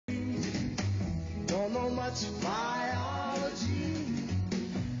much biology.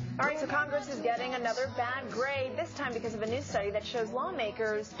 All right, so Congress is getting another bad grade, this time because of a new study that shows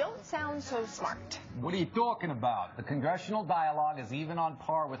lawmakers don't sound so smart. What are you talking about? The congressional dialogue is even on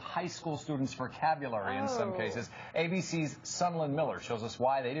par with high school students' vocabulary in some cases. ABC's Sunland Miller shows us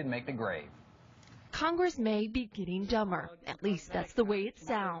why they didn't make the grade. Congress may be getting dumber. At least that's the way it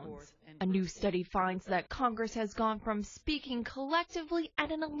sounds. A new study finds that Congress has gone from speaking collectively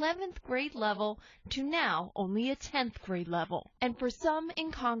at an 11th grade level to now only a 10th grade level. And for some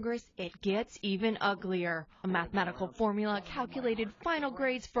in Congress, it gets even uglier. A mathematical formula calculated final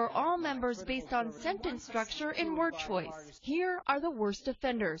grades for all members based on sentence structure and word choice. Here are the worst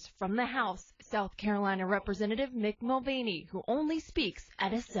offenders from the House. South Carolina Representative Mick Mulvaney, who only speaks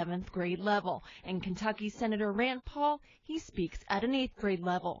at a 7th grade level, and Kentucky Senator Rand Paul, he speaks at an 8th grade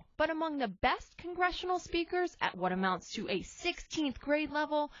level. But among the best congressional speakers at what amounts to a 16th grade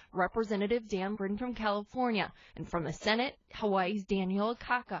level, Representative Dan Brin from California, and from the Senate, Hawaii's Daniel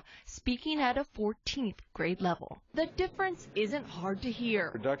Akaka, speaking at a 14th grade level. The difference isn't hard to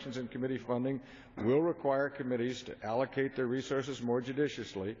hear. Reductions in committee funding will require committees to allocate their resources more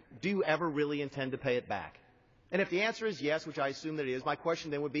judiciously. Do you ever really intend to pay it back? And if the answer is yes, which I assume that it is, my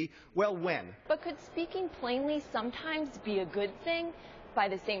question then would be, well, when? But could speaking plainly sometimes be a good thing? By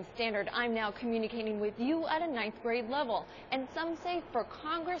the same standard, I'm now communicating with you at a 9th grade level. And some say for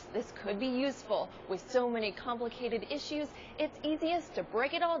Congress, this could be useful. With so many complicated issues, it's easiest to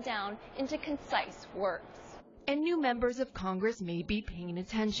break it all down into concise words. And new members of Congress may be paying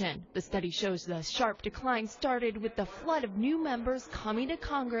attention. The study shows the sharp decline started with the flood of new members coming to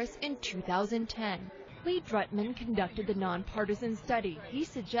Congress in 2010. Lee Drutman conducted the nonpartisan study. He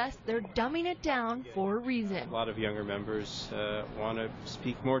suggests they're dumbing it down for a reason. A lot of younger members want to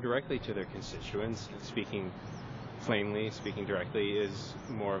speak more directly to their constituents. Speaking plainly, speaking directly is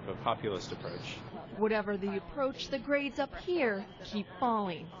more of a populist approach. Whatever the approach, the grades up here keep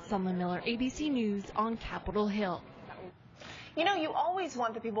falling. Sunland Miller, ABC News on Capitol Hill. You know, you always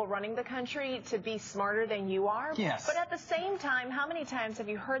want the people running the country to be smarter than you are. Yes. But at the same time, how many times have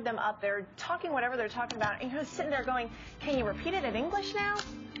you heard them up there talking whatever they're talking about, and you're sitting there going, can you repeat it in English now?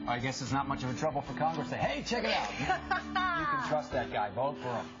 I guess it's not much of a trouble for Congress to say, hey, check it out. You can trust that guy. Vote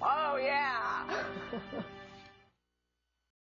for him. Oh, yeah.